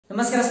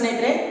ನಮಸ್ಕಾರ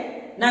ಸ್ನೇಹಿತರೆ,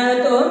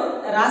 ನಾವಿವತ್ತು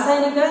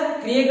ರಾಸಾಯನಿಕ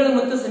ಕ್ರಿಯೆಗಳು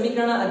ಮತ್ತು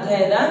ಸಮೀಕರಣ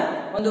ಅಧ್ಯಾಯದ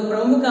ಒಂದು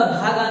ಪ್ರಮುಖ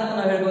ಭಾಗ ಅಂತ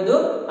ನಾವು ಹೇಳ್ಬೋದು.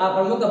 ಆ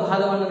ಪ್ರಮುಖ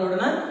ಭಾಗವನ್ನು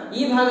ನೋಡೋಣ.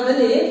 ಈ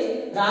ಭಾಗದಲ್ಲಿ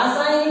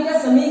ರಾಸಾಯನಿಕ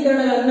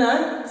ಸಮೀಕರಣಗಳನ್ನ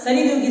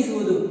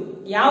ಸರಿದೂಗಿಸುವುದು,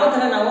 ಯಾವ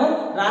ತರ ನಾವು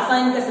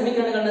ರಾಸಾಯನಿಕ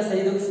ಸಮೀಕರಣಗಳನ್ನ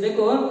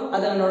ಸರಿದೂಗಿಸಬೇಕು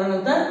ಅದನ್ನು ನೋಡೋಣ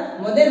ಅಂತ.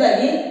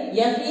 ಮೊದಲದಾಗಿ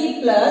Fe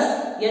plus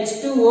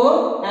H2O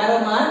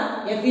ಆರೋಮಾರ್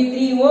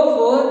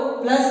Fe3O4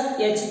 plus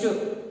H2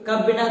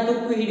 ಕಬ್ಬಿಣ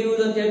ತುಕ್ಕು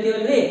ಹಿಡಿಯುವುದು ಅಂತ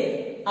ಹೇಳ್ತೀವಲ್ರಿ,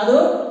 ಅದು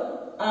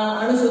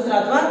ಅಣುಸೂತ್ರ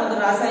ಅಥವಾ ಒಂದು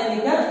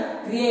ರಾಸಾಯನಿಕ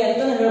ಕ್ರಿಯೆ ಅಂತ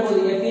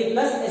ಹೇಳ್ಬೋದು. Fe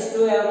plus H2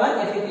 ಆರೋಮಾರ್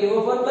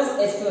Fe3O4 plus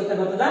H2 ಅಂತ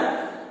ಬರ್ತದ.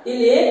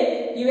 ಇಲ್ಲಿ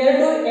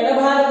ಇವೆರಡು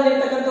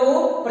ಎಡಭಾಗದಲ್ಲಿರ್ತಕ್ಕಂಥವು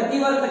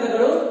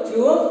ಪ್ರತಿವರ್ತಕಗಳು,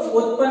 ಇವು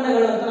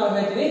ಉತ್ಪನ್ನಗಳು ಅಂತ ನಾವು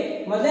ಹೇಳ್ತೀವಿ.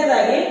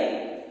 ಮೊದಲನೇದಾಗಿ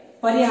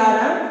ಪರಿಹಾರ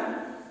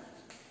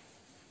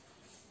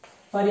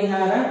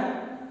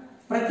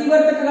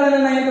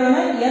ಪ್ರತಿವರ್ತಕಗಳನ್ನ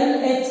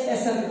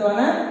LHS ಅಂತ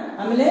ತಗೋಣ.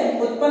 ಆಮೇಲೆ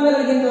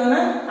ಉತ್ಪನ್ನಗಳಿಗೆ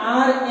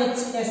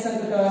RHS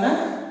ಅಂತ ತಗೋಣ.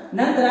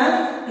 ನಂತರ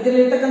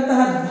ಇದರಲ್ಲಿರ್ತಕ್ಕಂತಹ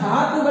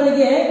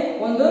ಧಾತುಗಳಿಗೆ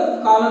ಒಂದು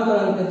ಕಾಲಂ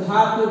ತಗೊಳ್ಳಂತೆ,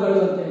 ಧಾತುಗಳು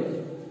ಅಂತ ಹೇಳಿ,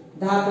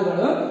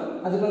 ಧಾತುಗಳು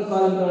ಅದಕ್ಕೊಂದು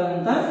ಕಾಲಂ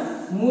ತಗೊಳ್ಳಂತ,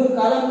 3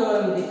 ಕಾಲಂ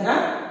ತಗೊಳ್ಳಂತ ಈ ತರ.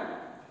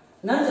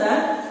 ನಂತರ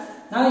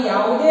ನಾವು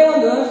ಯಾವುದೇ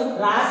ಒಂದು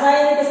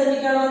ರಾಸಾಯನಿಕ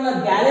ಸಮೀಕರಣವನ್ನು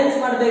ಬ್ಯಾಲೆನ್ಸ್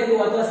ಮಾಡಬೇಕು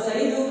ಅಥವಾ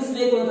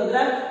ಸರಿದೂಗಿಸಬೇಕು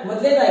ಅಂತಂದ್ರೆ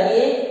ಮೊದಲನೇದಾಗಿ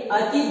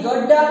ಅತಿ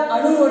ದೊಡ್ಡ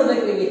ಅಣು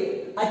ನೋಡ್ಬೇಕು. ಇಲ್ಲಿ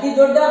ಅತಿ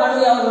ದೊಡ್ಡ ಅಣು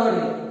ಯಾವ್ದು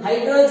ನೋಡ್ರಿ,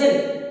 ಹೈಡ್ರೋಜನ್.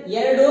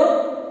 2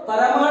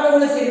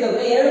 ಪರಮಾಣುಗಳು ಸೇರಿದವು,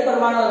 2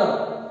 ಪರಮಾಣು ಅದಾವ,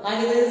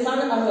 ಹಾಗಿದ್ರೆ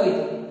ಸಣ್ಣ ಅಣು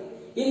ಆಯ್ತು.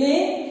 ಇಲ್ಲಿ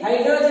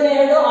ಹೈಡ್ರೋಜನ್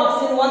 2,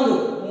 ಆಕ್ಸಿಜನ್ 1,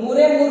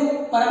 3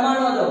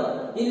 ಪರಮಾಣು ಅದಾವ.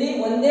 ಇಲ್ಲಿ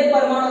ಒಂದೇ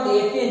ಪರಮಾಣು ಅದ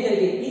Fe ಅಂತ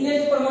ಹೇಳಿ. ಇಲ್ಲಿ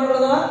ಎಷ್ಟು ಪರಮಾಣುಗಳು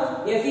ಅದಾವ?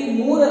 Fe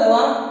 3 ಅದಾವ,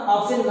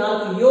 ಆಕ್ಸಿಜನ್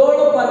 4,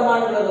 7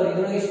 ಪರಮಾಣುಗಳು ಅದಾವ.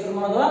 ಇದ್ರೊಳಗೆ ಎಷ್ಟು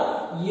ಪರಮಾಣು ಅದಾವ?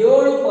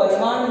 7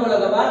 ಪರಮಾಣುಗಳು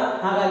ಅದಾವ.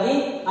 ಹಾಗಾಗಿ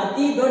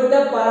ಅತಿ ದೊಡ್ಡ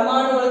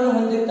ಪರಮಾಣುಗಳನ್ನು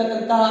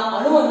ಹೊಂದಿರತಕ್ಕಂತಹ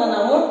ಅಣುವನ್ನ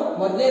ನಾವು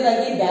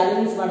ಮೊದಲನೇದಾಗಿ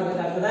ಬ್ಯಾಲೆನ್ಸ್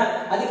ಮಾಡಬೇಕಾಗ್ತದ.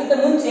 ಅದಕ್ಕಿಂತ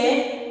ಮುಂಚೆ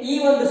ಈ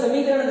ಒಂದು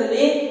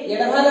ಸಮೀಕರಣದಲ್ಲಿ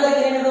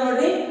ಎಡಭಾಗದಲ್ಲಿ ಏನದ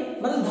ನೋಡ್ರಿ,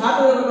 ಮತ್ತು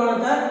ಧಾತು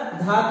ಅಂತ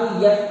ಧಾತು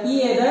Fe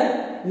ಅದ.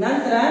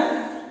 ನಂತರ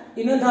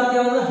ಇನ್ನೊಂದು ಧಾತು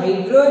ಯಾವುದು?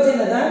 ಹೈಡ್ರೋಜನ್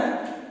ಅದ.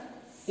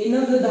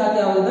 ಇನ್ನೊಂದು ಧಾತು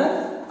ಯಾವುದು?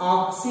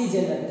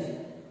 ಆಕ್ಸಿಜನ್ ಅದ.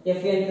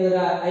 Fe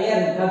ಅಂತಂದ್ರೆ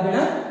ಐರನ್, ಕಬ್ಬಿಣ,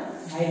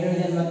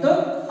 ಹೈಡ್ರೋಜನ್ ಮತ್ತು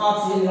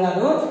ಆಕ್ಸಿಜನ್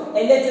ಗಳಾದವು.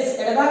 LHS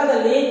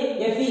ಎಡಭಾಗದಲ್ಲಿ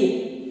Fe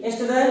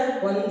ಎಷ್ಟದ?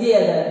 ಒಂದೇ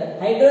ಅದ.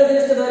 ಹೈಡ್ರೋಜನ್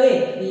ಎಷ್ಟದವ್ರಿ?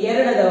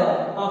 2 ಅದಾವ.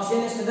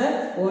 ಆಕ್ಸಿಜನ್ ಎಷ್ಟದ?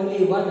 ಓನ್ಲಿ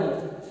 1 ಅದ.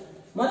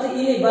 ಮತ್ತೆ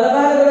ಇಲ್ಲಿ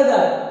ಬಲಭಾಗದೊಳಗ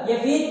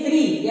Fe3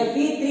 ಅದ.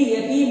 Fe3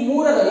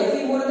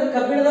 ಅಂದ್ರೆ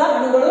ಕಬ್ಬಿಣದ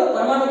ಅಣುಗಳು,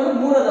 ಪರಮಾಣುಗಳು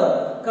 3 ಅದಾವ.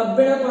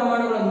 ಕಬ್ಬಿಣ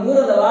ಪರಮಾಣುಗಳು 3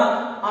 ಅದಾವ.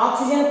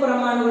 ಆಕ್ಸಿಜನ್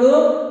ಪರಮಾಣುಗಳು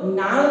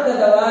 4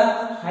 ಅದಾವ.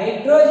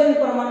 ಹೈಡ್ರೋಜನ್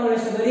ಪರಮಾಣುಗಳು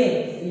ಎಷ್ಟದವ್ರಿ?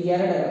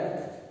 2 ಅದಾವ.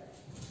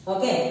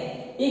 ಓಕೆ,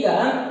 ಈಗ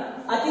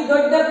ಅತಿ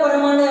ದೊಡ್ಡ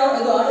ಪರಮಾಣು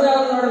ಇದು ಅಣು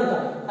ಯಾವ್ದು ನೋಡಂತ.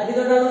 ಅತಿ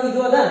ದೊಡ್ಡ ಅಣು ಇದು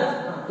ಅದ.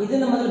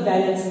 ಇದನ್ನ ಮೊದಲು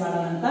ಬ್ಯಾಲೆನ್ಸ್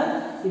ಮಾಡೋಣ ಅಂತ.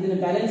 ಇದನ್ನ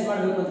ಬ್ಯಾಲೆನ್ಸ್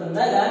ಮಾಡಬೇಕು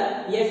ಅಂತಂದಾಗ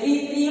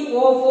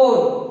Fe3O4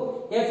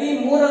 Fe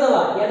 3 ಅದಾವ.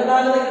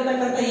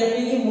 ಎಡಭಾಗದಾಗಿರ್ತಕ್ಕಂಥ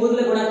Fe ಗೆ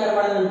 3 ಗುಣಾಕಾರ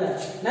ಮಾಡೋದಂತ.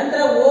 ನಂತರ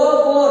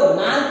O4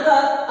 4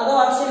 ಅದಾವ.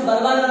 ಆಕ್ಸಿಜನ್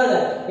ಬಲಭಾಗದಾಗ,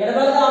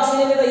 ಎಡಭಾಗದ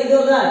ಆಕ್ಸಿಜನ್ ಇದು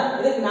ಅದ,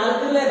 ಇದಕ್ಕೆ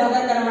 4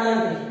 ಭಾಗಾಕಾರ ಮಾಡೋಣ.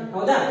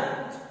 ಹೌದಾ?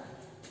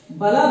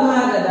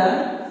 ಬಲಭಾಗದ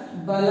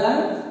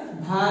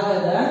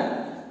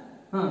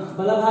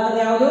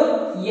ಯಾವುದು?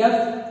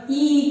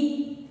 Fe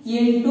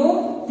into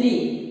 3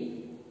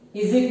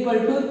 is equal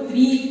to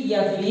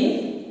 3Fe.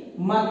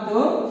 ಮತ್ತು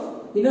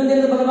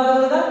ಇನ್ನೊಂದೇನು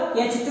ಬಲಭಾಗದ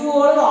H2O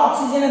ಒಳಗೆ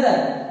ಆಕ್ಸಿಜನ್ ಅದ,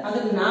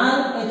 ಅಂದ್ರೆ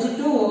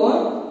H2O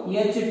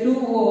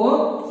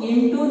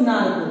into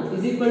 4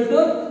 is equal to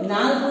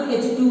 4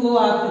 H2O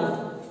ಆಗ್ತದೆ.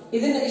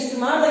 ಇದನ್ನ ಇಷ್ಟು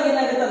ಮಾಡಿದಾಗ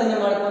ಏನಾಗುತ್ತೆ ಅದನ್ನ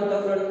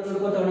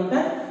ನೋಡ್ಕೊಂತ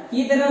ಈ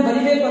ತರ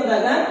ಬರಿಬೇಕು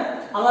ಅಂದಾಗ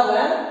ಅವಾಗ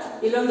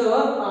ಇಲ್ಲೊಂದು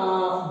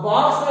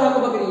ಬಾಕ್ಸ್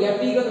ಹಾಕೋಬೇಕು.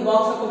 Fe ಗೆ ಒಂದು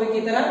ಬಾಕ್ಸ್ ಹಾಕೋಬೇಕು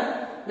ಈ ತರ.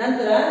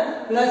 ನಂತರ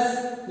ಪ್ಲಸ್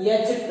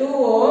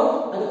H2O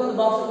ಅದಕ್ಕೊಂದು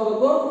ಬಾಕ್ಸ್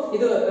ಹಾಕೋಬೇಕು.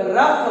 ಇದು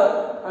ರಫ್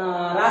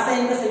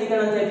ರಾಸಾಯನಿಕ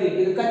ಸಮೀಕರಣ ಅಂತ ಹೇಳ್ತೀವಿ.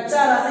 ಇದು ಕಚ್ಚಾ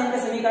ರಾಸಾಯನಿಕ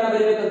ಸಮೀಕರಣ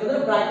ಬರೀಬೇಕು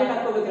ಅಂತಂದ್ರೆ ಬ್ರಾಕೆಟ್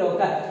ಹಾಕೋಬೇಕ್ರಿ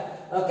ಅವಕ್ಕ.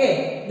 ಓಕೆ,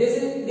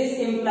 ದಿಸ್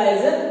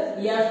ಇಂಪ್ಲೈಸ್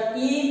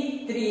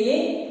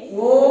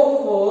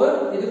Fe3O4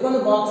 ಇದಕ್ಕೊಂದು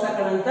ಬಾಕ್ಸ್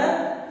ಹಾಕೋಣಂತ,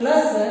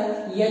 ಪ್ಲಸ್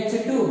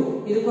H2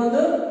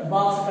 ಇದಕ್ಕೊಂದು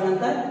ಬಾಕ್ಸ್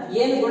ಹಾಕೋಣಂತ.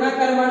 ಏನ್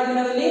ಗುಣಾಕಾರ ಮಾಡಿದ್ವಿ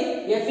ನಾವಿಲ್ಲಿ?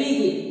 Fe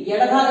ಗೆ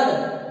ಎಡಭಾಗದ,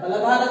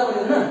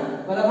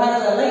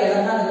 ಬಲಭಾಗದಲ್ಲ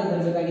ಎಡಭಾಗದಲ್ಲಿ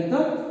ಬರಬೇಕಾಗಿತ್ತು.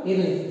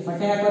 ಇರ್ಲಿ,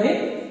 ಪಟ್ಟೆ ಹಾಕೋರಿ.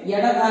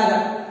 ಎಡಭಾಗದ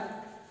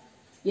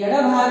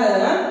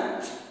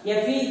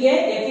Fe ಗೆ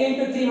Fe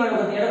into 3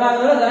 ಮಾಡಬಹುದು.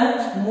 ಎಡಭಾಗದೊಳಗ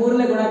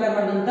 3 ಗುಣಾಕಾರ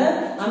ಮಾಡಂತ.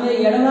 ಆಮೇಲೆ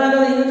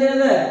ಎಡಭಾಗದ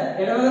ಇನ್ನೊಂದೇನದ?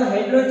 ಎಡಭಾಗದ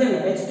ಹೈಡ್ರೋಜನ್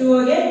H2O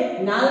ಗೆ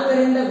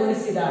 4ರಿಂದ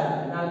ಗುಣಿಸಿದಾಗ,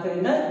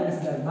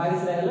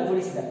 ಭಾಗಿಸಿದಾಗೆಲ್ಲ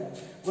ಗುಣಿಸಿದಾಗ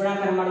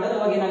ಗುಣಾಕಾರ ಮಾಡಿದಾಗ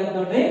ಅವಾಗ ಏನಾಗುತ್ತೆ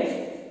ನೋಡ್ರಿ,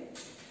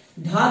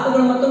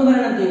 ಧಾತುಗಳು ಮತ್ತೊಂದು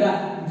ಬರೋಣಂತ. ಈಗ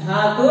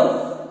ಧಾತು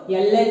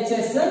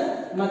LHS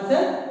ಮತ್ತು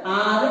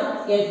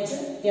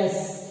RHS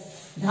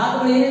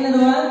ಧಾತುಗಳು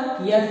ಏನೇನದವ?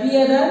 Fe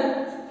ಅದ,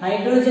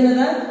 ಹೈಡ್ರೋಜನ್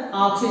ಅದ,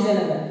 ಆಕ್ಸಿಜನ್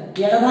ಅದ.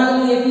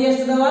 ಎಡಭಾಗದಲ್ಲಿ Fe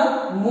ಎಷ್ಟದವ?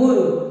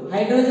 3,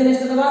 ಹೈಡ್ರೋಜನ್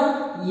ಎಷ್ಟದವ?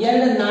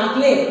 2,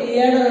 4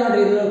 2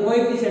 ನೋಡ್ರಿ, ಇದು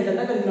ಕೋಎಫಿಷಿಯಂಟ್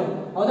ಅಂತ ಕರಿತೀವಿ ನಾವು.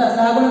 ಹೌದಾ?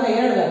 ಸಹಗುಣಕ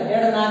 2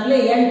 4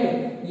 8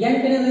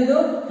 8 ಇದು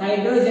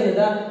ಹೈಡ್ರೋಜನ್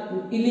ಅದ.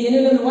 ಇಲ್ಲಿ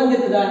ಏನಿಲ್ಲ 1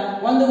 ಇರ್ತದ,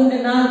 1 ಗುಂಡೆ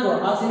 4,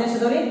 ಆಕ್ಸಿಜನ್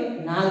ಎಷ್ಟದವ್ರಿ?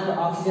 4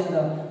 ಆಕ್ಸಿಜನ್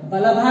ಅದಾವ.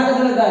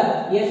 ಬಲಭಾಗದೊಳಗ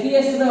Fe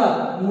ಎಷ್ಟದವ?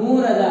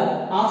 3 ಅದ.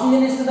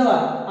 ಆಕ್ಸಿಜನ್ ಎಷ್ಟದವ?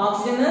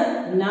 ಆಕ್ಸಿಜನ್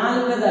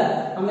 4 ಅದ.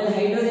 ಆಮೇಲೆ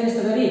ಹೈಡ್ರೋಜನ್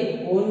ಎಷ್ಟದವ್ರಿ?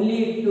 ಓನ್ಲಿ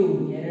 2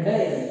 2.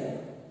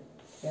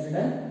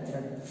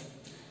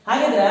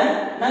 ಹಾಗಿದ್ರ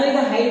ನಾವೀಗ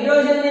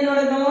ಹೈಡ್ರೋಜನ್ ಏನ್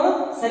ನೋಡೋದು ನಾವು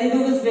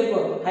ಸರಿದೂಗಿಸ್ಬೇಕು.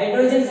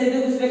 ಹೈಡ್ರೋಜನ್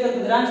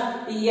ಸರಿದೂಗಿಸ್ಬೇಕಂತಂದ್ರ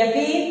ಈ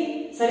Fe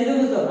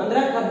ಸರಿದೂಗುದು ಅಂದ್ರ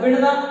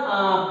ಕಬ್ಬಿಣದ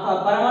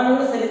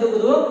ಪರಮಾಣುಗಳು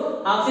ಸರಿದೂಗುದು,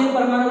 ಆಕ್ಸಿಜನ್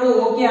ಪರಮಾಣುಗಳು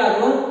ಓಕೆ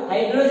ಆದವು.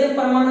 ಹೈಡ್ರೋಜನ್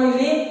ಪರಮಾಣು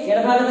ಇಲ್ಲಿ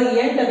ಎಡಭಾಗದಾಗ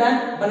 8 ಅದ,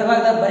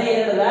 ಬಲಭಾಗದಾಗ ಬರೀ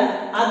 2 ಅದ.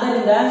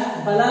 ಆದ್ದರಿಂದ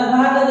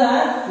ಬಲಭಾಗದ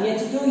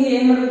H2 ಗೆ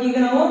ಏನ್ ಮಾಡ್ಬೇಕು ಈಗ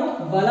ನಾವು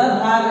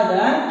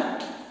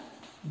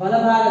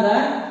ಬಲಭಾಗದ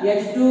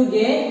H2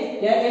 ಗೆ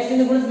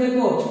ಎಷ್ಟಿಂದ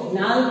ಗುಣಿಸಬೇಕು?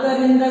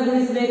 4ರಿಂದ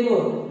ಗುಣಿಸಬೇಕು.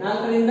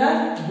 4ರಿಂದ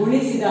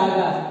ಗುಣಿಸಿದಾಗ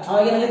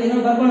ಅವಾಗ ಏನಾಗುತ್ತೆ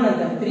ಇನ್ನೊಂದು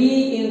ಬರ್ಕೊಂಡಂತ 3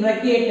 in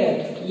bracket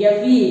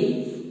Fe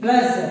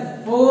plus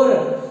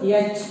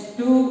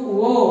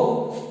 4H2O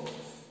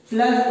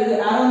plus ಇದು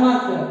arrow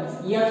mark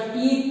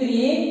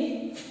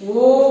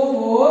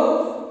Fe3O4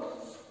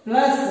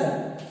 plus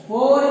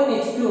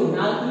 4H2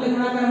 4ರಲ್ಲಿ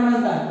ಗುಣಾಕಾರ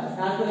ಮಾಡಂತ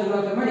 4ರಲ್ಲಿ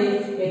ಗುಣಾಕಾರ ಮಾಡಿ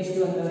H2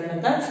 ಅಂತ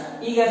ಬರೋಣಂತ.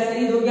 ಈಗ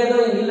ಸರಿ ದುಗ್ಗ್ಯದು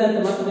ಇಲ್ಲ ಅಂತ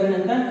ಮತ್ತೆ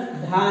ಬರೋಣಂತ.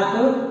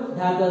 ಧಾತು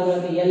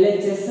ಅದಕ್ಕೆ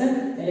LHS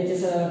ಅದಕ್ಕೆ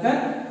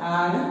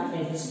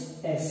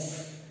RHS.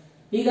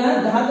 ಈಗ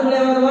ಧಾತುಗಳು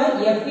ಯಾವದವ?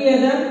 Fe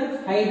ಅದ,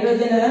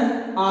 ಹೈಡ್ರೋಜನ್ ಅದ,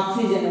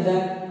 ಆಕ್ಸಿಜನ್ ಅದ.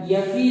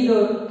 Fe ಇದು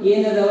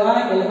ಏನದವ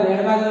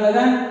ಎಡಭಾಗದೊಳಗ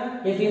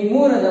Fe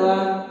 3 ಅದವ.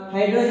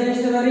 ಹೈಡ್ರೋಜನ್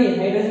ಎಷ್ಟು ಅದಾವ್ರಿ?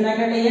 ಹೈಡ್ರೋಜನ್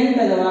 8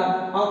 ಅದವ,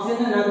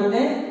 ಆಕ್ಸಿಜನ್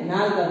 4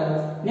 ಅದವ.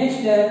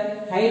 ನೆಕ್ಸ್ಟ್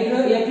Fe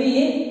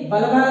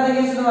ಬಲಭಾಗದಾಗ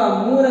ಎಷ್ಟು ಅದಾವ?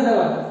 3 ಅದವ.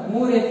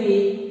 3 Fe,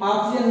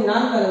 ಆಕ್ಸಿಜನ್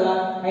 4 ಅದವ,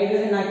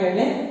 ಹೈಡ್ರೋಜನ್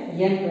 8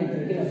 ಅಂತ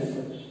ಹೇಳಬೇಕು.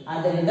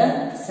 ಆದ್ದರಿಂದ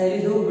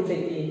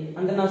ಸರಿದೂಗ್ಬಿಟ್ಟೈತಿ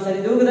ಅಂದ್ರೆ ನಾವು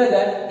ಸರಿದೂಗದಾಗ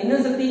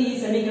ಇನ್ನೊಂದ್ಸತಿ ಈ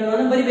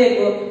ಸಮೀಕರಣವನ್ನು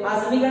ಬರಿಬೇಕು. ಆ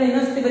ಸಮೀಕರಣ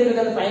ಇನ್ನೊಂದ್ಸತಿ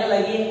ಬರಿಬೇಕಾದ್ರೆ ಫೈನಲ್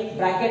ಆಗಿ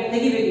ಬ್ರಾಕೆಟ್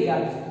ತೆಗಿಬೇಕು. ಈಗ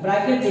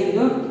ಬ್ರಾಕೆಟ್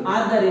ತೆಗೆದು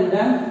ಆದ್ದರಿಂದ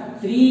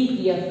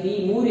 3Fe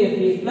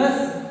plus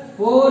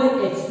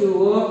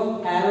 4H2O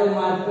arrow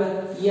mark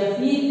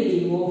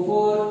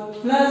Fe3O4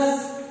 plus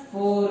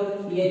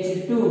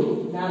 4H2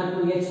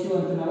 4H2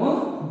 ಅಂತ ನಾವು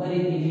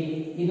ಬರೀತೀವಿ.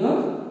 ಇದು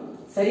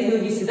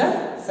ಸರಿದೂಗಿಸಿದ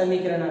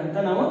ಸಮೀಕರಣ ಅಂತ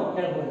ನಾವು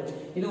ಹೇಳ್ಬೋದು.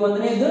 ಇದು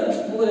ಒಂದನೇದು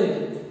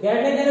ಮುಗಿದೈತಿ.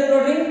 ಎರಡನೇದು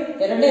ನೋಡ್ರಿ,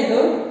 ಎರಡನೇದು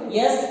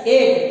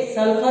S8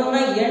 ಸಲ್ಫರ್ನ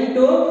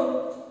 8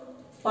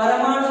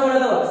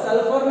 ಪರಮಾಣುಗಳದವ.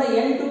 ಸಲ್ಫರ್ನ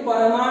 8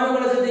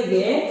 ಪರಮಾಣುಗಳ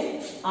ಜೊತೆಗೆ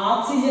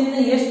ಆಕ್ಸಿಜನ್ ನ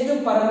ಎಷ್ಟು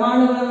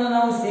ಪರಮಾಣುಗಳನ್ನ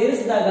ನಾವು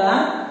ಸೇರಿಸಿದಾಗ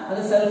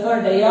ಅದು ಸಲ್ಫರ್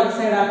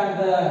ಡೈಆಕ್ಸೈಡ್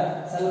ಆಗ್ತದ.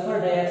 ಸಲ್ಫರ್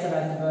ಡೈಆಕ್ಸೈಡ್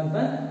ಆಗ್ತದ ಅಂತ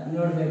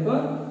ನೋಡ್ಬೇಕು.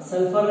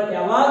 ಸಲ್ಫರ್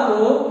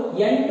ಯಾವಾಗಲೂ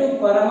 8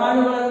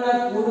 ಪರಮಾಣುಗಳನ್ನ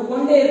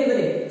ಕೂಡಿಕೊಂಡೇ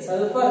ಇರ್ತದೆ.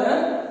 ಸಲ್ಫರ್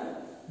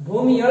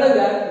ಭೂಮಿಯೊಳಗ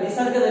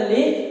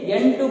ನಿಸರ್ಗದಲ್ಲಿ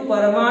 8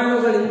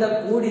 ಪರಮಾಣುಗಳಿಂದ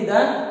ಕೂಡಿದ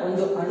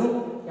ಒಂದು ಅಣು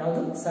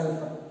ಯಾವುದು?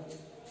 ಸಲ್ಫರ್.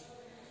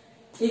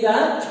 ಈಗ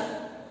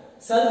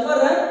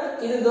ಸಲ್ಫರ್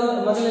ಇದು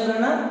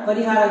ಮೊದಲನೇನ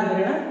ಪರಿಹಾರ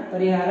ಬರೋಣ.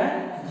 ಪರಿಹಾರ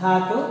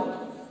ಧಾತು,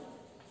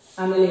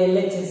 ಆಮೇಲೆ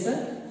LHS,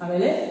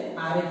 ಆಮೇಲೆ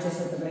RHS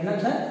ಅಂತ ಬರೋಣ.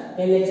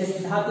 LHS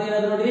ಧಾತು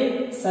ಏನದ ನೋಡ್ರಿ,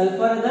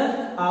 ಸಲ್ಫರ್ ಅದ,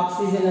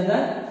 ಆಕ್ಸಿಜನ್ ಅದ.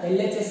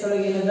 LHS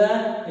ಒಳಗೆ ಏನದ?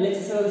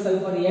 LHS ಒಳಗೆ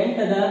ಸಲ್ಫರ್ 8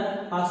 ಅದ,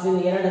 ಆಕ್ಸಿಜನ್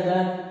 2 ಅದ.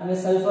 ಆಮೇಲೆ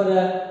ಸಲ್ಫರ್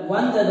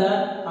 1 ಅದ,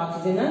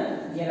 ಆಕ್ಸಿಜನ್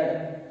 2.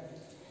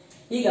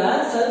 ಈಗ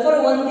ಸಲ್ಫರ್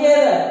ಒಂದೇ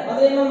ಅದ.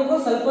 ಮೊದಲು ಏನ್ ಮಾಡ್ಬೇಕು?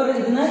 ಸಲ್ಫರ್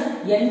ಇದನ್ನ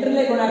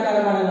 8ರಲ್ಲೇ ಗುಣಾಕಾರ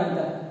ಮಾಡೋಣ ಅಂತ.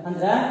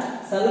 ಅಂದ್ರ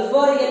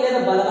ಸಲ್ಫರ್ ಎಲ್ಲದ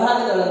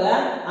ಬಲಭಾಗದೊಳಗ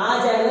ಆ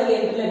ಜಾಗದಾಗ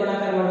 8ರಲ್ಲೇ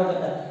ಗುಣಾಕಾರ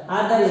ಮಾಡಬೇಕಂತ.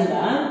 ಆದ್ದರಿಂದ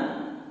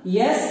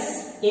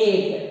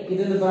S8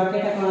 ಇದೊಂದು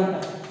ಬ್ರಾಕೆಟ್ ಹಾಕೋಣ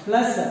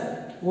ಪ್ಲಸ್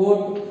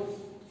O2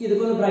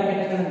 ಇದಕ್ಕೊಂದು ಬ್ರಾಕೆಟ್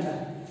ಹಾಕೋಣ.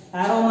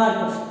 ಆರೋ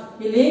ಮಾರ್ಕ್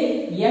ಇಲ್ಲಿ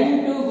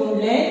 8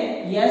 ಗುಂಡ್ಲೆ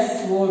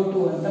SO2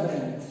 ಅಂತ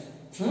ಬರೋಣ.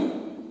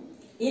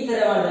 ಈ ತರ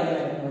ಮಾಡಿದಾಗ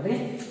ಏನಾಗುತ್ತೆ ನೋಡ್ರಿ.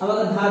 ಅವಾಗ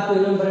ಧಾತು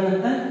ಇನ್ನೊಂದು ಬರೋಣ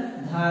ಅಂತ.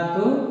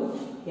 ಧಾತು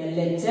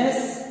LHS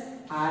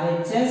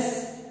RHS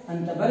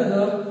ಅಂತ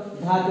ಬರೆದು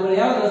ಧಾತುಗಳು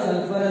ಯಾವ್ದು?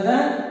 ಸಲ್ಫರ್ ಅದ,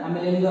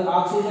 ಆಮೇಲೆ ಒಂದು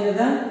ಆಕ್ಸಿಜನ್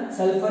ಅದ.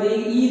 ಸಲ್ಫರ್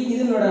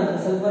ಇದು ನೋಡೋಣ.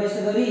 ಸಲ್ಫರ್ ಎಷ್ಟು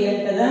ಅದಾವ್ರಿ?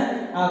 8 ಅದ,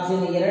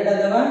 ಆಕ್ಸಿಜನ್ 2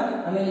 ಅದಾವ.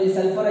 ಆಮೇಲೆ ಇಲ್ಲಿ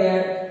ಸಲ್ಫರ್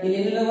ಇಲ್ಲಿ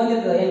ಎಲ್ಲ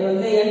ಒಂದಿರ್ತದೆ,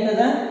 8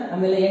 ಅದ,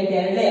 ಆಮೇಲೆ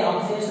 8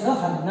 ಆಕ್ಸಿಜನ್ ಎಷ್ಟು ಅದಾವ?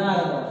 16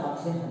 ಅದಾವ.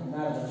 ಆಕ್ಸಿಜನ್ 16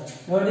 ಅದಾವ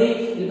ನೋಡ್ರಿ.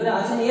 ಇಲ್ಲಿ ಬರೀ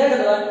ಆಕ್ಸಿಜನ್ 2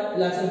 ಅದಾವ,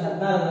 ಇಲ್ಲಿ ಆಕ್ಸಿಜನ್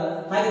 16 ಅದಾವ.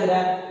 ಹಾಗಿದ್ರೆ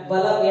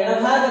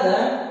ಎಡಭಾಗದ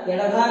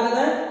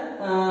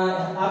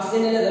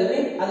ಆಕ್ಸಿಜನ್ ಎಲ್ಲದಲ್ರಿ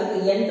ಅದಕ್ಕೆ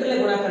 8ರಲ್ಲೇ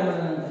ಗುಣಾಕಾರ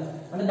ಮಾಡೋಣ ಅಂತ.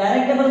 ಅಂದ್ರೆ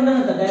ಡೈರೆಕ್ಟ್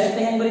ಬಂದಂತ. ಡೈರೆಕ್ಟ್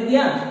ಹೆಂಗ್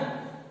ಬರೀತೀಯಾ?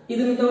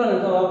 ಇದನ್ನ ತಗೊಳ್ಳೋಣ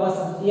ವಾಪಸ್.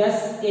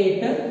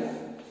 S8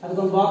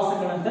 ಅದಕ್ಕೊಂದು ಬಾಕ್ಸ್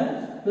ಹಾಕೋಣ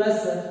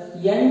ಪ್ಲಸ್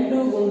 8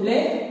 ಗುಂಡ್ಲೆ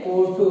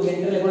O2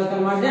 8ರಲ್ಲಿ ಗುಣಾಕಾರ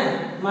ಮಾಡಿದ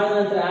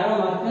ನಂತರ ಆರೋ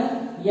ಮಾರ್ಕ್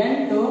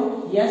 8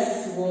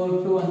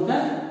 SO2 ಅಂತ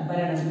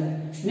ಬರೋಣ.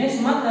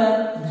 ನೆಕ್ಸ್ಟ್ ಮತ್ತೆ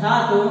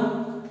ಧಾತು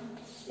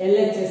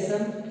LHS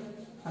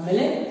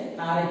ಆಮೇಲೆ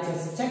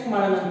RHS ಚೆಕ್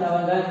ಮಾಡೋಣ ಅಂತ.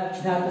 ಅವಾಗ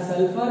ಧಾತು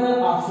ಸಲ್ಫರ್,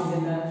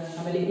 ಆಕ್ಸಿಜನ್,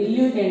 ಆಮೇಲೆ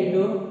ಇಲ್ಲೂ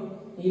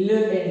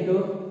 8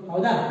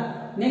 ಹೌದಾ.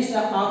 ನೆಕ್ಸ್ಟ್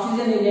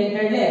ಆಕ್ಸಿಜನ್ ಇಲ್ಲಿ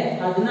 8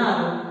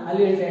 16,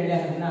 ಅಲ್ಲಿ 8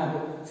 16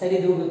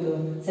 ಸರಿದೂಗುತ್ತು.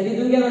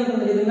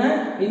 ಸರಿದೂಗ್ಯವಂತಂದ್ರೆ ಇದನ್ನ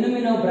ಇನ್ನೊಮ್ಮೆ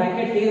ನಾವು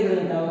ಬ್ರಾಕೆಟ್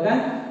ತೆಗೆದುಬಿಡೋಣ ಅವಾಗ.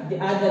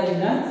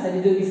 ಆದ್ದರಿಂದ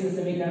ಸರಿದೂಗಿಸಿದ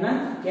ಸಮೀಕರಣ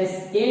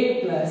S8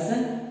 plus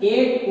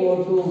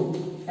 8O2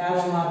 ಯಾವ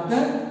ಮಾರ್ಕ್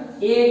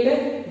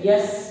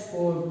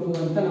 8SO2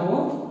 ಅಂತ ನಾವು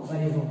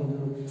ಬರೆಯಬಹುದು.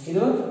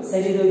 ಇದು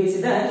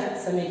ಸರಿದೂಗಿಸಿದ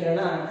ಸಮೀಕರಣ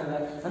ಆಗ್ತದೆ.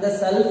 ಅಂದ್ರೆ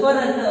ಸಲ್ಫರ್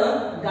ಅನ್ನು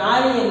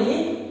ಗಾಳಿಯಲ್ಲಿ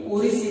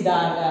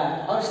ಉರಿಸಿದಾಗ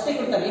ಅವರಷ್ಟೇ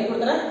ಕೊಡ್ತಾರೆ. ಏನ್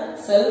ಕೊಡ್ತಾರ?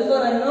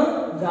 ಸಲ್ಫರ್ ಅನ್ನು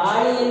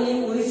ಗಾಳಿಯಲ್ಲಿ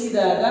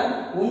ಉರಿಸಿದಾಗ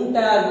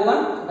ಉಂಟಾಗುವ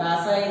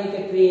ರಾಸಾಯನಿಕ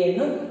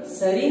ಕ್ರಿಯೆಯನ್ನು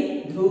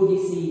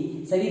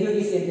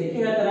ಸರಿದೂಗಿಸಿ ಅಂತ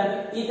ಹೇಳ್ತಾರ.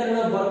 ಈ ತರ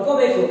ನಾವು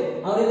ಬರ್ಕೋಬೇಕು.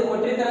 ಅವ್ರು ಇದು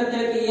ಕೊಟ್ಟಿರ್ತಾರ ಅಂತ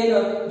ಹೇಳಿ ಏನು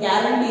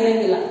ಗ್ಯಾರಂಟಿ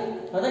ಇರಂಗಿಲ್ಲ.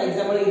 ಹೌದಾ.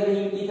 ಎಕ್ಸಾಂಪಲ್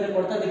ಈ ತರ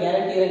ಕೊಡ್ತದೆ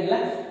ಗ್ಯಾರಂಟಿ ಇರಂಗಿಲ್ಲ,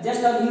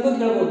 ಜಸ್ಟ್ ಅದು ಹಿಂಗೂ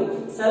ಕೇಳಬಹುದು.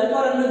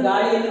 ಸಲ್ಫರ್ ಅನ್ನು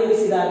ಗಾಳಿಯಲ್ಲಿ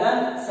ಉಳಿಸಿದಾಗ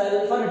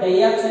ಸಲ್ಫರ್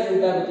ಡೈಆಕ್ಸೈಡ್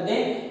ಉಂಟಾಗುತ್ತದೆ.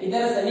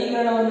 ಇದರ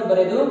ಸಮೀಕರಣವನ್ನು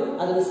ಬರೆದು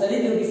ಅದನ್ನು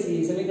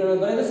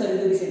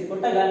ಸರಿದೂಗಿಸಿ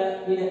ಕೊಟ್ಟಾಗ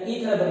ಈ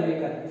ತರ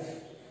ಬರಬೇಕಾಗುತ್ತೆ.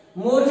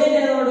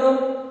 ಮೂರನೇ ನೋಡು,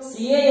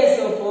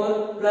 CaSO4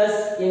 plus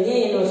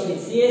NaNO3.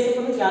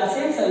 CaSO4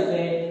 calcium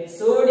sulphate,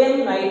 sodium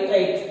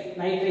nitrite,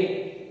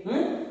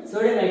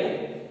 sodium nitrate,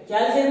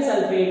 calcium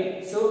sulphate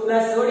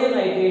plus sodium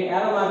nitrate,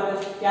 arrow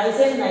mark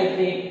calcium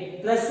nitrate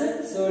plus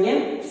sodium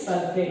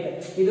sulphate.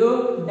 ಇದು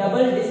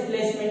ಡಬಲ್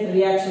ಡಿಸ್ಪ್ಲೇಸ್ಮೆಂಟ್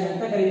ರಿಯಾಕ್ಷನ್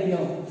ಅಂತ ಕರಿತೀವಿ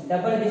ನಾವು.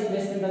 ಡಬಲ್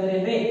ಡಿಸ್ಪ್ಲೇಸ್ಮೆಂಟ್ ಅಂದ್ರೆ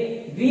ಏನ್ರಿ?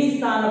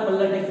 ದ್ವಿಸ್ಥಾನ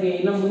ಪಲ್ಲಟ ಕ್ರಿಯೆ.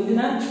 ಇನ್ನು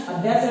ಮುಂದಿನ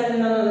ಅಭ್ಯಾಸಗಳಲ್ಲಿ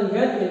ನಾನು ಅದನ್ನು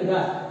ಹೇಳ್ತೀನಿ. ಈಗ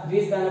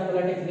ದ್ವಿಸ್ಥಾನ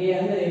ಪಲ್ಲಟ ಕ್ರಿಯೆ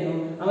ಅಂದ್ರೆ ಏನು,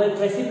 ಆಮೇಲೆ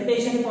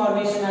ಪ್ರೆಸಿಪಿಟೇಷನ್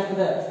ಫಾರ್ಮೇಷನ್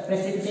ಆಗ್ತದೆ.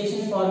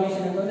 ಪ್ರೆಸಿಪಿಟೇಷನ್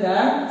ಫಾರ್ಮೇಷನ್ ಅಂತಂದ್ರೆ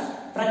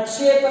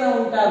ಪ್ರಕ್ಷೇಪಣ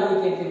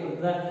ಉಂಟಾಗುವಿಕೆ ಅಂತ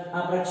ಹೇಳ್ತದ. ಆ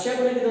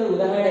ಪ್ರಕ್ಷೇಪಣಕ್ಕೆ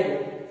ಉದಾಹರಣೆ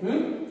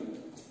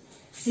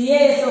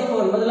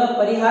CaSO4 ಮೊದಲ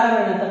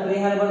ಪರಿಹಾರಗಳಂತ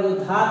ಪರಿಹಾರ ಬರೋದು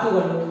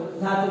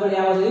ಧಾತುಗಳು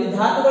ಯಾವುದು? ಇಲ್ಲಿ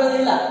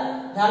ಧಾತುಗಳಿಲ್ಲ.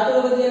 ಧಾತುಗಳ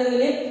ಬಗ್ಗೆ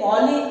ಏನಿದೆ?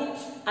 ಪಾಲಿ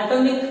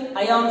ಅಟೋಮಿಕ್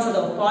ಅಯಾನ್ಸ್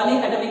ಅದಾವ. ಪಾಲಿ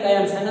ಅಟೋಮಿಕ್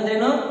ಅಯಾನ್ಸ್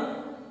ಅನ್ನೋದೇನು?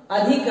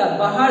 ಅಧಿಕ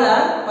ಬಹಳ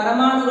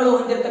ಪರಮಾಣುಗಳು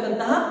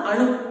ಹೊಂದಿರತಕ್ಕಂತಹ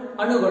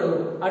ಅಣುಗಳು,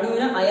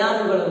 ಅಣುವಿನ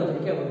ಅಯಾನುಗಳು ಅಂತ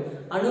ಕೇಳಬಹುದು.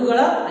 ಅಣುಗಳ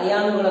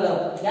ಅಯಾನುಗಳದಾವ.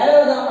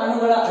 ಯಾವ್ಯಾವ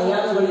ಅಣುಗಳ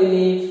ಅಯಾನುಗಳು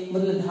ಇಲ್ಲಿ?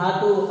 ಮೊದಲು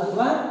ಧಾತು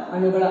ಅಥವಾ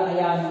ಅಣುಗಳ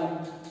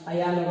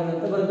ಅಯಾನುಗಳು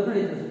ಅಂತ ಬರೋದು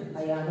ನಡೀತದೆ.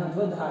 ಅಯಾನು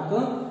ಅಥವಾ ಧಾತು,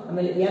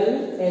 ಆಮೇಲೆ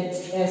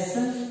LHS,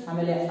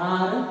 ಆಮೇಲೆ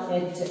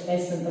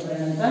RHS ಅಂತ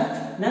ಬರೋಣ.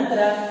 ನಂತರ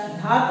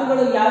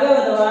ಧಾತುಗಳು ಯಾವ್ಯಾವ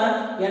ಅದಾವ?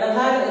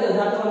 ಎಡಭಾಗ ಇದು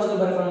ಧಾತುಗಳು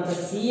ಬರ್ಕೊಳ್ಳುವಂತ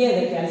Ca ಅದ,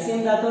 ಕ್ಯಾಲ್ಸಿಯಂ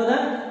ಧಾತು ಅದ.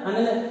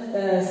 ಆಮೇಲೆ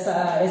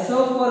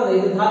SO4 ಅದ,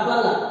 ಇದು ಧಾತು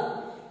ಅಲ್ಲ,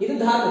 ಇದು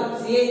ಧಾತು.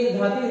 Ca ಇದು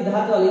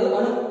ಧಾತು ಅಲ್ಲ, ಇದು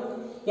ಅಣು.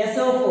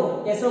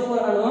 SO4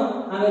 ಅಣು.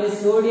 ಆಮೇಲೆ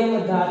ಸೋಡಿಯಂ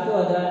ಧಾತು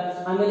ಅದ.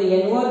 ಆಮೇಲೆ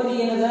NO3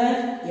 ಏನದ?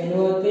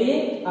 NO3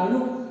 ಅಣು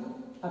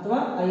ಅಥವಾ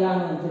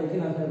ಅಯಾನು ಅಂತ ಹೇಳಿ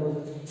ನಾವು ಹೇಳ್ಬೋದು.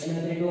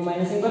 NO3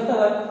 2-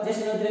 ಬರ್ತಾವ,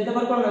 ಜಸ್ಟ್ NO3 ಅಂತ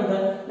ಬರ್ಕೊಂಡಂತ.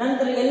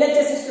 ನಂತರ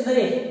LHS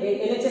ಎಷ್ಟದರಿ?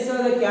 LHS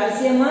ಒಳಗೆ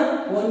ಕ್ಯಾಲ್ಸಿಯಂ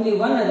ಓನ್ಲಿ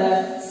 1 ಅದ.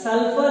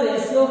 ಸಲ್ಫರ್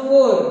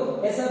SO4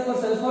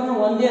 ಸಲ್ಫರ್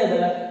ಒಂದೇ ಅದ.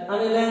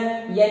 ಆಮೇಲೆ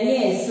Na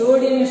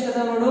ಸೋಡಿಯಂ ಎಷ್ಟದ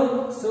ನೋಡು?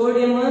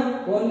 ಸೋಡಿಯಂ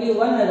ಓನ್ಲಿ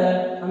 1 ಅದ.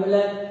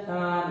 ಆಮೇಲೆ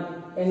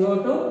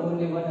NO2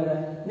 ಓನ್ಲಿ 1 ಅದ.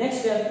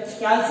 Next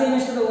calcium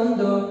ಎಷ್ಟದ?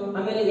 1.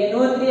 ಆಮೇಲೆ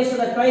NO3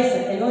 ಎಷ್ಟದ? ಟ್ವೈಸ್.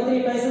 NO3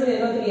 ಟ್ವೈಸ್ ಅಂದ್ರೆ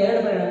NO3 2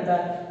 ಬರೋಣ ಅಂತ.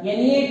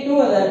 Na2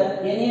 ಅದ,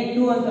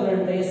 Na2 ಅಂತ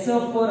ಬರೋಣ.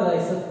 SO4 ಅದ,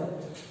 SO4.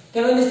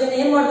 ಕೆಲವೊಂದಿಷ್ಟು ಜನ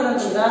ಏನ್ ಮಾಡ್ತಾರ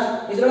ಅಂತಂದ್ರ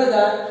ಇದ್ರೊಳಗ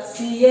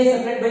Ca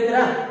ಸೆಪರೇಟ್ ಬರೀತಾರ,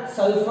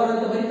 ಸಲ್ಫರ್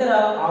ಅಂತ ಬರೀತಾರ,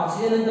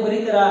 ಆಕ್ಸಿಜನ್ ಅಂತ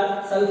ಬರೀತಾರ,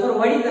 ಸಲ್ಫರ್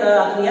ಹೊಡಿತಾರ,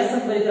 ಅದನ್ನ S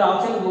ಅಂತ ಬರೀತಾರ,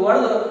 ಆಕ್ಸಿಜನ್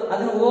ಹೊಡೆದು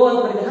ಅದನ್ನ O ಅಂತ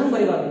ಬರೀತಾರ. ಹಂಗ್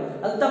ಬರೀಬಾರ್ದು,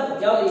 ಅದು ತಪ್ಪು.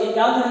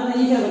 ಯಾವ ತರ ಅಂತ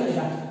ಈಗ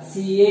ಹೇಳ್ಬೇಕೀಗ.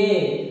 Ca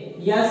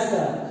S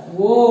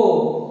O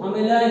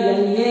ಆಮೇಲೆ Na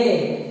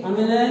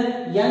ಆಮೇಲೆ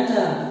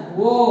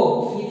NO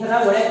ಈ ತರ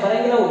ಒಳಗೆ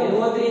ಬರಂಗಿಲ್ಲ.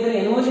 NO3 ಇದ್ರೆ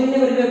NO3 ನೇ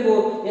ಬರೀಬೇಕು.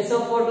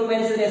 SO4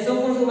 2- ಇದ್ರೆ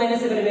SO4 2-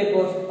 ಬರೀಬೇಕು.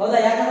 ಹೌದಾ?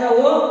 ಯಾಕಂದ್ರೆ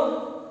ಅವು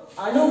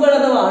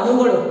ಅಣುಗಳದವ,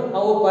 ಅಣುಗಳು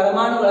ಅವು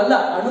ಪರಮಾಣುಗಳಲ್ಲ,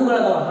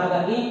 ಅಣುಗಳದವ.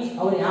 ಹಾಗಾಗಿ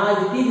ಅವ್ರು ಯಾವ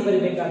ರೀತಿ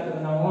ಬರೀಬೇಕಾಗ್ತದೆ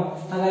ನಾವು.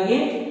 ಹಾಗಾಗಿ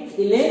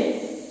ಇಲ್ಲಿ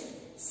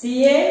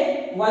Ca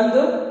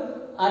 1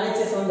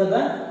 RHS 1 ಅದ.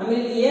 ಆಮೇಲೆ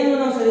ಇಲ್ಲಿ ಏನು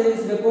ನಾವು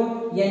ಸರಿದೂಗಿಸಬೇಕು?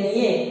 Na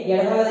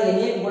ಎಡಭಾಗದ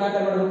Na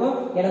ಗುಣಾಕಾರ ಮಾಡಬೇಕು,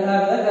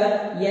 ಎಡಭಾಗದಾಗ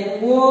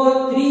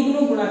NO3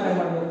 ಗುಣಾಕಾರ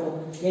ಮಾಡಬೇಕು.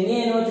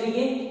 NaNO3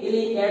 ಗೆ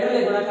ಇಲ್ಲಿ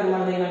 2ರಲ್ಲಿ ಗುಣಾಕಾರ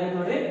ಮಾಡಿದ್ರೆ ಏನಾಗುತ್ತೆ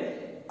ನೋಡ್ರಿ.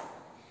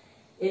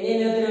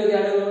 NaNO3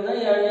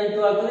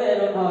 2 ಆಗ್ತದೆ.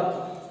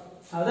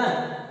 ಹೌದಾ?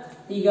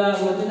 ಈಗ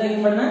ಮೊದಲನೇದಾಗಿ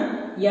ಮಾಡೋಣ.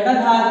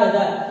 ಎಡಭಾಗದ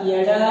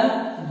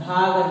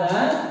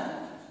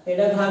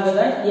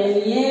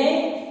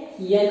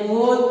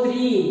NaNO3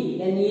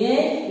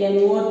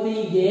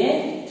 ಗೆ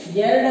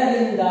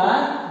 2ರಿಂದ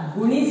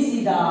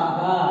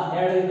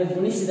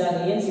ಗುಣಿಸಿದಾಗ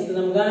ಏನ್ ಸಿಗ್ತದೆ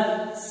ನಮ್ಗ?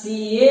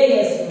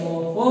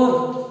 CaSO4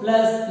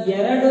 ಪ್ಲಸ್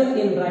 2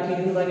 ಇನ್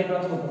ಬ್ರಾಕೆಟ್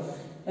ಹಾಕಬೇಕು.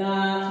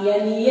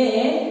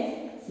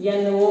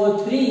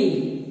 NaNO3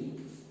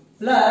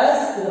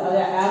 plus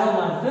arrow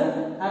mark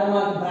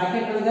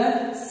bracket ಒಳಗ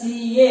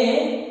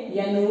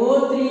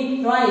CaNO3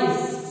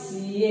 twice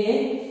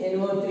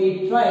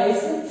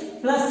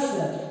plus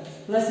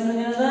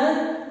ಇನ್ನೊಂದೇನದ?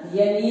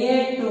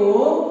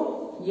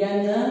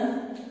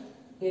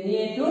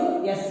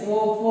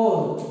 Na2SO4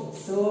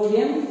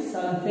 sodium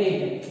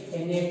sulphate,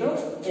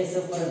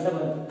 Na2SO4 ಅಂತ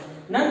ಬರುತ್ತೆ.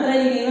 ನಂತರ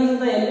ಈಗ ಇನ್ನೊಂದು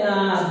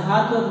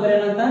ಧಾತು ಅಂತ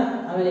ಬರೋಣಂತ.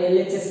 ಆಮೇಲೆ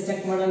LHS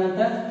ಚೆಕ್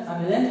ಮಾಡೋಣಂತ.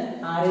 ಆಮೇಲೆ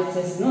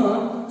RHS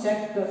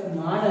ಚೆಕ್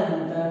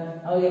ಮಾಡೋಣಂತ.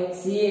 ಅವಾಗ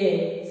Ca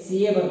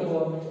ಬರ್ಕೋ,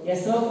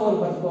 SO4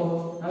 ಬರ್ಕೋ,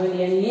 ಆಮೇಲೆ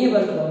Na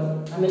ಬರ್ಕೋ,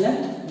 ಆಮೇಲೆ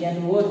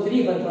NO3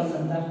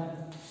 ಬರ್ಕೊಂಡಂತ.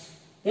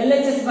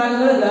 LHS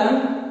ಭಾಗದೊಳಗ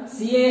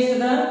Ca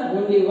ಎಷ್ಟದ?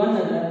 ಓನ್ಲಿ 1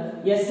 ಅದ.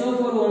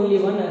 SO4 ಓನ್ಲಿ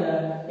 1 ಅದ.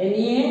 Na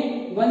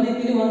 1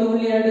 ಇತ್ತು, 1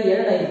 2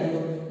 ಆಯ್ತು.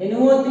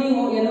 NO3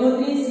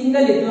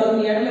 ಸಿಂಗಲ್ ಇತ್ತು,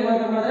 ಅದನ್ನ 2ರಲ್ಲಿ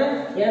ವರ್ಗ ಮಾಡಿದ್ರೆ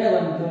 2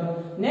 ಬಂತು.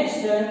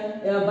 ನೆಕ್ಸ್ಟ್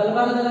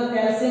ಬಲಭಾಗದಾಗ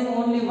ಕ್ಯಾಲ್ಸಿಯಂ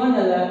ಓನ್ಲಿ 1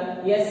 ಅದ,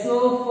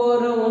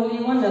 SO4 ಓನ್ಲಿ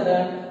 1 ಅದ,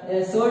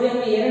 ಸೋಡಿಯಂ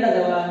 2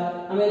 ಅದಾವ.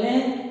 ಆಮೇಲೆ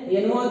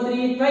NO3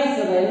 ಟ್ವೈಸ್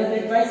ಅದ. NO3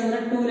 ಟ್ವೈಸ್ ಅಂದ್ರೆ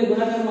 2ರಲ್ಲಿ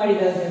ಗುಣಾಕಾರ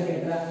ಮಾಡಿದ್ದಾರೆ ಅಂತ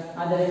ಹೇಳ್ತಾರೆ.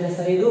 ಆದ್ದರಿಂದ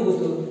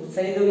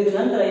ಸರಿದೂಗಿದ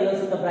ನಂತರ ಇನ್ನೊಂದು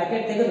ಸ್ವಲ್ಪ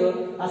ಬ್ರಾಕೆಟ್ ತೆಗೆದು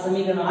ಆ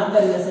ಸಮೀಕರಣ.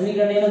 ಆದ್ದರಿಂದ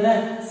ಸಮೀಕರಣ ಏನದ?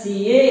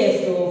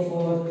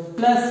 CaSO4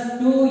 plus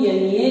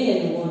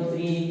 2NaNO3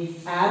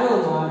 arrow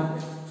mark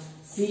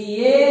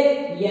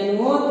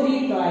CaNO3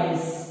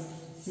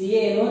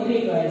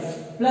 twice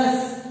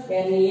plus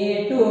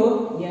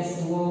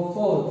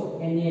Na2SO4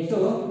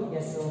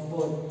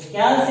 Na2SO4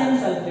 calcium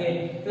sulphate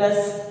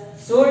plus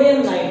sodium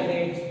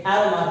nitrate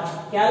ಆಲ್ಮಾರ್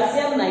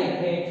calcium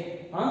nitrate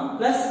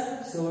plus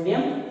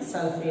sodium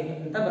sulphate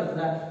ಅಂತ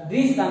ಬರ್ತದ.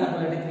 ದ್ವಿಸ್ಥಾನ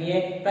ಪಲಟ ಕ್ರಿಯೆ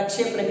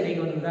ಪ್ರಕ್ಷೇಪಣ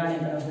ಕ್ರಿಯೆಗೆ ಒಂದು ಉದಾಹರಣೆ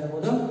ಅಂತ ನಾವು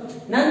ಹೇಳ್ಬೋದು.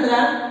 ನಂತರ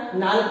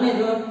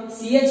ನಾಲ್ಕನೇದು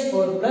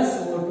CH4 plus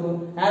O2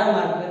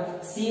 ಆಲ್ಮಾರ್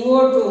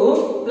CO2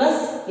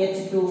 plus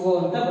H2O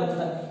ಅಂತ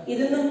ಬರ್ತದ.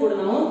 ಇದನ್ನು ಕೂಡ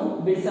ನಾವು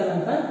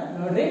ಬಿಡಿಸೋದಂತ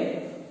ನೋಡ್ರಿ.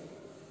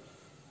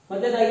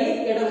 ಮೊದಲಾಗಿ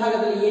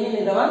ಎಡಭಾಗದಲ್ಲಿ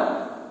ಏನೇನಿದಾವ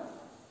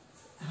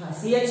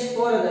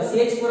CH4 ಅದ.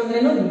 CH4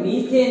 ಅಂದ್ರೇನು?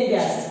 Methane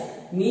gas.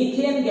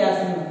 ಮೀಥೇನ್ ಗ್ಯಾಸ್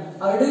ಅನ್ನು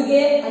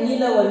ಅಡುಗೆ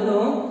ಅನಿಲವನ್ನು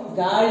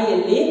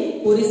ಗಾಳಿಯಲ್ಲಿ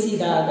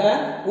ಉರಿಸಿದಾಗ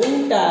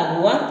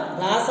ಉಂಟಾಗುವ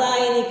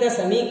ರಾಸಾಯನಿಕ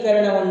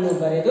ಸಮೀಕರಣವನ್ನು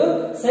ಬರೆದು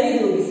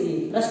ಸರಿದೂಗಿಸಿ.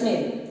 ಪ್ರಶ್ನೆ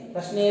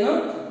ಏನು?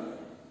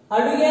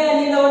 ಅಡುಗೆ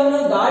ಅನಿಲವನ್ನು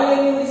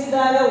ಗಾಳಿಯಲ್ಲಿ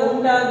ಉರಿಸಿದಾಗ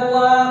ಉಂಟಾಗುವ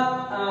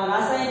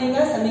ರಾಸಾಯನಿಕ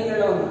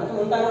ಸಮೀಕರಣವನ್ನು ಅಥವಾ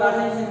ಉಂಟಾಗುವ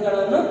ರಾಸಾಯನಿಕ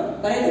ಸಮೀಕರಣವನ್ನು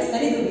ಬರೆದು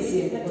ಸರಿದೂಗಿಸಿ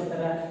ಅಂತ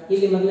ಕೊಡ್ತಾರ.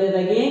 ಇಲ್ಲಿ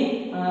ಮೊದಲನೇದಾಗಿ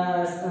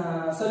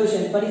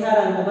ಸೊಲ್ಯೂಷನ್ ಪರಿಹಾರ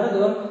ಅಂತ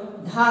ಬರೆದು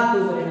ಧಾತು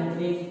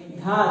ಬರೆಯಂತ್ರಿ.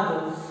 ಧಾತು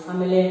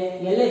ಆಮೇಲೆ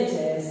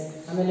LHS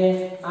ಆಮೇಲೆ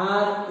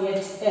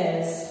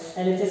RHS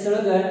LHS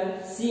ಒಳಗ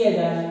C ಅದ,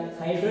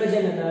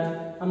 ಹೈಡ್ರೋಜನ್ ಅದ,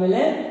 ಆಮೇಲೆ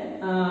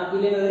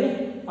ಇಲ್ಲಿ ನೋಡ್ರಿ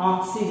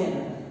ಆಕ್ಸಿಜನ್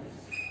ಅದ.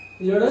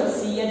 ಇಲ್ಲಿ ನೋಡು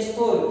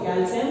CH4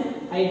 ಕ್ಯಾಲ್ಸಿಯಂ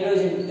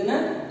ಹೈಡ್ರೋಜನ್. ಇದನ್ನ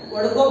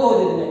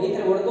ಒಡ್ಕೋಬಹುದು, ಇದನ್ನ ಈ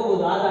ತರ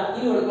ಒಡ್ಕೋಬಹುದು. ಆಗ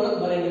ಇಲ್ಲಿ ಒಡ್ಕೊಳಕ್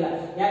ಬರಂಗಿಲ್ಲ.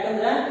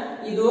 ಯಾಕಂದ್ರ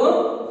ಇದು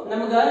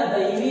ನಮಗ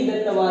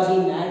ದೈವಿದತ್ತವಾಗಿ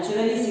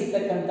ನ್ಯಾಚುರಲಿ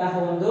ಸಿಗ್ತಕ್ಕಂತಹ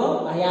ಒಂದು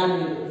ಅಯಾನು.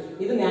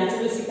 ಇದು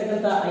ನ್ಯಾಚುರಲಿ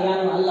ಸಿಗ್ತಕ್ಕಂತ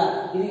ಅಯಾನು ಅಲ್ಲ.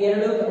 ಇದು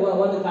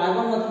ಒಂದು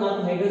ಕಾರ್ಬನ್ ಮತ್ತು 4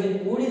 ಹೈಡ್ರೋಜನ್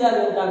ಕೂಡಿದಾಗ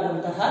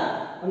ಉಂಟಾಗುವಂತಹ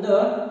ಒಂದು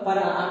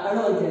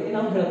ಅಣು ಅಂತ ಹೇಳಿ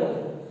ನಾವು ಹೇಳ್ಬೋದು.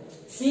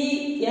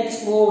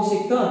 CHO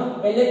ಸಿಕ್ತು.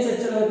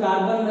 LHS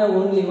ಕಾರ್ಬನ್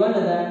ಓನ್ಲಿ 1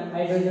 ಅದ,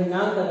 ಹೈಡ್ರೋಜನ್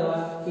 4 ಅದಾವ,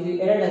 ಇದು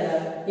 2 ಅದ.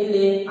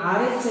 ಇಲ್ಲಿ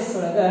RHS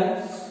ಒಳಗ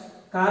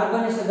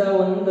ಕಾರ್ಬನ್ ಎಷ್ಟದ?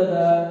 1 ಅದ,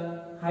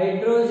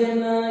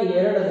 ಹೈಡ್ರೋಜನ್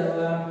 2 ಅದಾವ,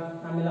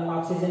 ಆಮೇಲೆ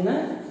ಆಕ್ಸಿಜನ್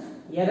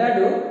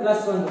 2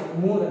 ಪ್ಲಸ್ 1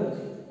 3 ಅದ.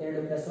 2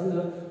 ಪ್ಲಸ್ 1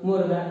 3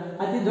 ಅದ.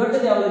 ಅತಿ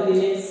ದೊಡ್ಡದು ಯಾವ್ದು?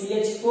 ಇಲ್ಲಿ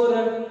CH4.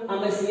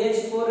 ಆಮೇಲೆ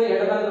CH4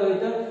 ಎಡಭಾಗ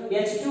ಹೋಯ್ತು.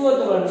 H2O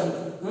ತಗೊಳ್ಳೋಣ.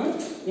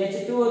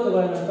 H2O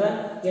ತಗೊಳ್ಳೋಣ.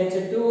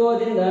 H2O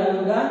ದಿಂದ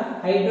ನಮಗ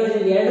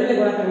ಹೈಡ್ರೋಜನ್ 2ರಲ್ಲಿ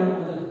ಗುಣಾಕಾರ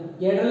ಮಾಡಬಹುದು.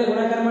 2ರಲ್ಲಿ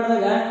ಗುಣಾಕಾರ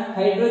ಮಾಡಿದಾಗ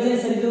ಹೈಡ್ರೋಜನ್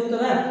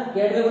ಸರಿದೂಗ್ತದ.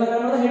 2ರಲ್ಲಿ ಗುಣಾಕಾರ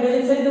ಮಾಡಿದಾಗ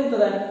ಹೈಡ್ರೋಜನ್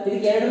ಸರಿದೂಗ್ತದ.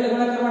 ಇದಕ್ಕೆ 2ರಲ್ಲಿ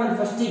ಗುಣಾಕಾರ ಮಾಡೋಣ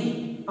ಫಸ್ಟಿಗೆ.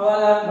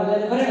 ಅವಾಗ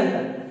ಮೊದಲನೇ ಬರೋಣ.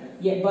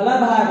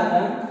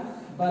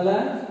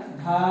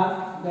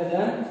 ಬಲಭಾಗದ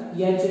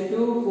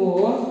H2O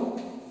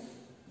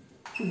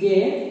ಗೆ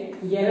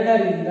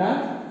 2ರಿಂದ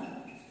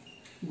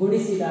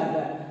ಗುಣಿಸಿದಾಗ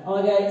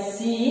ಅವಾಗ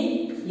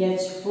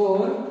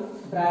CH4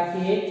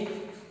 bracket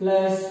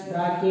plus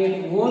bracket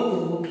O2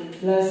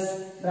 plus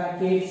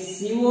bracket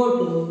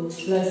CO2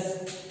 plus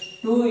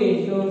 2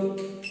 into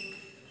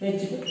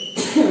H2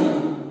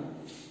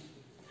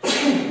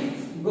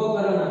 ಗೋ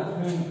ಕರೋಣ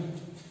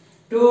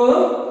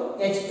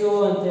 2H2O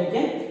ಅಂತ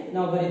ಹೇಳಿ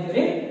ನಾವು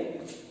ಬರೀತೀವಿ.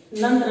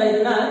 ನಂತರ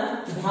ಇದನ್ನ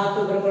ಧಾತು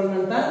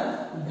ಬರ್ಕೊಳ್ಳೋಣ.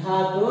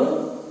 ಧಾತು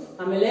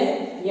ಆಮೇಲೆ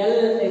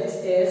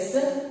LHS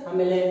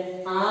ಆಮೇಲೆ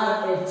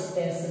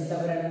RHS ಅಂತ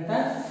ಬರೋಣ.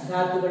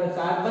 ಧಾತುಗಳು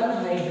carbon,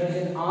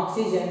 hydrogen,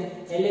 oxygen.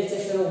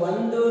 LHS 1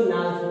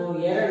 4 2.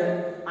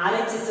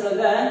 RHS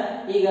ಒಳಗ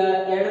ಈಗ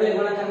 2ರಲ್ಲಿ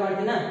ಗುಣಾಕಾರ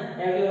ಮಾಡ್ತೀನ.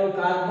 2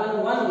 ಕಾರ್ಬನ್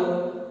 1,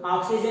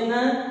 ಆಕ್ಸಿಜನ್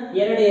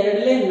 2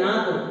 2ರಲ್ಲಿ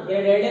 4 2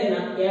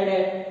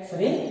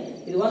 ಸರಿ.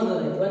 ಇದು 1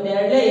 2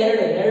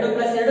 2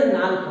 ಪ್ಲಸ್ 2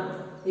 4.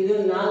 ಇದು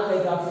 4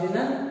 ಆಯ್ತು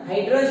ಆಕ್ಸಿಜನ್.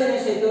 ಹೈಡ್ರೋಜನ್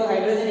ಎಷ್ಟಾಯ್ತು?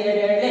 ಹೈಡ್ರೋಜನ್ 2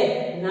 2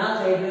 4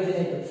 ಹೈಡ್ರೋಜನ್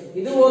ಆಯ್ತು.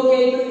 ಇದು ಓಕೆ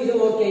ಆಯ್ತು, ಇದು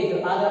ಓಕೆ ಆಯ್ತು.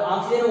 ಆದ್ರೆ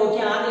ಆಕ್ಸಿಜನ್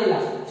ಓಕೆ ಆಗ್ಲಿಲ್ಲ.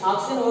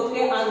 ಆಕ್ಸಿಜನ್ ಓಕೆ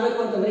ಆಗ್ಬೇಕು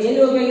ಅಂತಂದ್ರೆ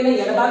ಎಲ್ಲಿ ಓಕೆ ಆಗಿಲ್ಲ?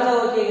 ಎಡಭಾಗದಾಗ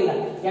ಓಕೆ ಆಗಿಲ್ಲ.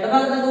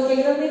 ಎಡಭಾಗದಾಗ ಓಕೆ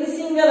ಆಗಿಲ್ಲ ಅಂದ್ರೆ ಇದು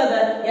ಸಿಂಗಲ್ ಅದ.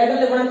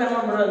 2ರಲ್ಲಿ ಗುಣಾಕಾರ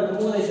ಮಾಡ್ಬಿಡೋದು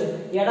 3 ಆಯ್ತು.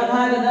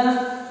 ಎಡಭಾಗದ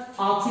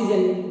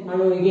ಆಕ್ಸಿಜನ್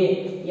ಅಣುವಿಗೆ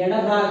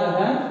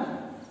ಎಡಭಾಗದ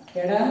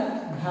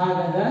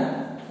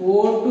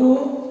O2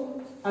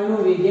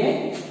 ಅಣುವಿಗೆ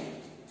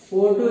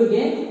O2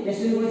 ಗೆ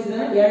ಎಷ್ಟು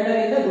ಗುಣಿಸಿದಾಗ?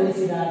 2ರಿಂದ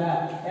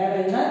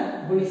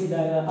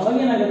ಗುಣಿಸಿದಾಗ ಅವಾಗ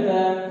ಏನಾಗುತ್ತೆ?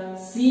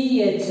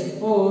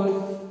 CH4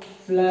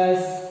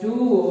 plus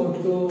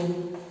 2O2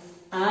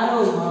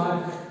 arrow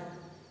mark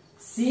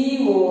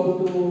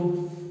CO2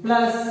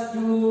 plus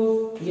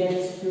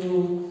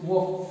 2H2O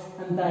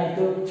ಅಂತ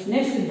ಆಯ್ತು.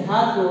 ನೆಕ್ಸ್ಟ್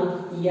ಧಾತು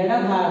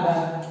ಎಡಭಾಗ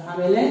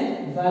ಆಮೇಲೆ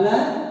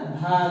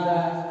ಬಲಭಾಗ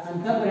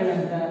ಅಂತ ಬರೋಣ.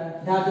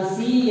 ಧಾತು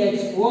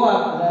CHO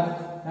ಆಗ್ತದ.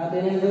 ಧಾತು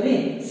ಏನೇನ್ರಿ?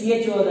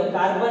 CHO ಅದ.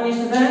 ಕಾರ್ಬನ್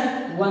ಎಷ್ಟದ?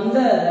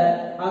 1 ಅದ.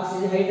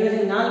 ಆಕ್ಸಿಜನ್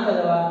ಹೈಡ್ರೋಜನ್ 4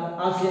 ಅದಾವ,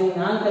 ಆಕ್ಸಿಜನ್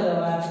 4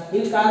 ಅದಾವ.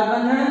 ಇಲ್ಲಿ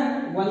ಕಾರ್ಬನ್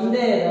 1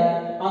 ಅದ,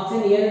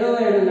 ಆಕ್ಸಿಜನ್ 2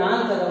 2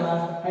 4 ಅದಾವ,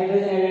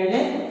 ಹೈಡ್ರೋಜನ್ 2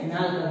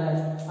 4 ಅದ.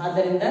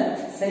 ಆದ್ದರಿಂದ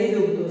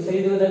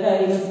ಸರಿದೂಗದಾಗ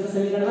ಇನ್ನೊಂದು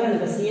ಸಮೀಕರಣ ಬರೋಣ.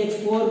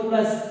 CH4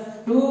 plus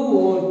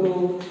 2O2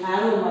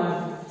 arrow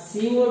mark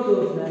CO2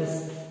 plus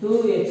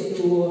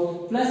 2H2O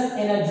plus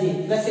energy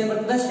plus ಏನ್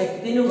ಬರ್ತದ?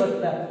 ಶಕ್ತಿನೂ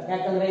ಬರ್ತದ.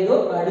 ಯಾಕಂದ್ರೆ ಇದು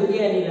ಅಡುಗೆ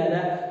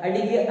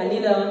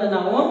ಅನಿಲವನ್ನು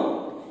ನಾವು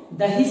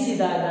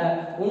ದಹಿಸಿದಾಗ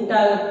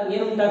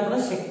ಏನು ಉಂಟಾಗ್ತದೆ?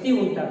 ಶಕ್ತಿ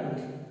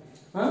ಉಂಟಾಗ್ತದೆ.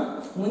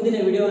 ಮುಂದಿನ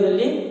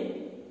ವಿಡಿಯೋದಲ್ಲಿ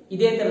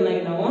ಇದೇ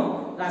ತರನಾಗಿ ನಾವು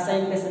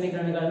ರಾಸಾಯನಿಕ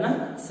ಸಮೀಕರಣಗಳನ್ನ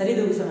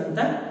ಸರಿದೂಗಿಸೋಣ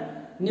ಅಂತ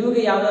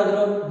ನಿಮಗೆ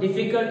ಯಾವ್ದಾದ್ರು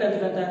ಡಿಫಿಕಲ್ಟ್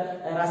ಅಂತಕ್ಕಂಥ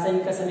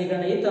ರಾಸಾಯನಿಕ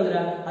ಸಮೀಕರಣ ಇತ್ತಂದ್ರ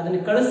ಅದನ್ನ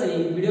ಕಳಿಸ್ರಿ,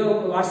 ವಿಡಿಯೋ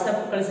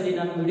ವಾಟ್ಸ್ಆಪ್ ಕಳಿಸ್ರಿ,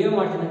 ನಾನು ವಿಡಿಯೋ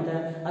ಮಾಡ್ತೀನಿ ಅಂತ.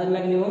 ಅದ್ರ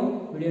ಮ್ಯಾಗ ನೀವು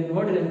ವಿಡಿಯೋ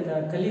ನೋಡ್ರಿ ಅಂತ,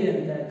 ಕಲೀರಿ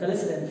ಅಂತ,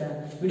 ಕಲಿಸ್ರಿ ಅಂತ.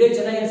 ವಿಡಿಯೋ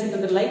ಚೆನ್ನಾಗಿ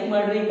ಅನ್ಸಿತ್ತಂದ್ರೆ ಲೈಕ್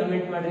ಮಾಡ್ರಿ,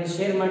 ಕಮೆಂಟ್ ಮಾಡ್ರಿ,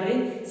 ಶೇರ್ ಮಾಡ್ರಿ,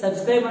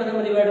 ಸಬ್ಸ್ಕ್ರೈಬ್ ಮಾಡೋದನ್ನ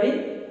ಮರಿಬೇಡ್ರಿ.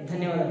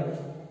 ಧನ್ಯವಾದಗಳು.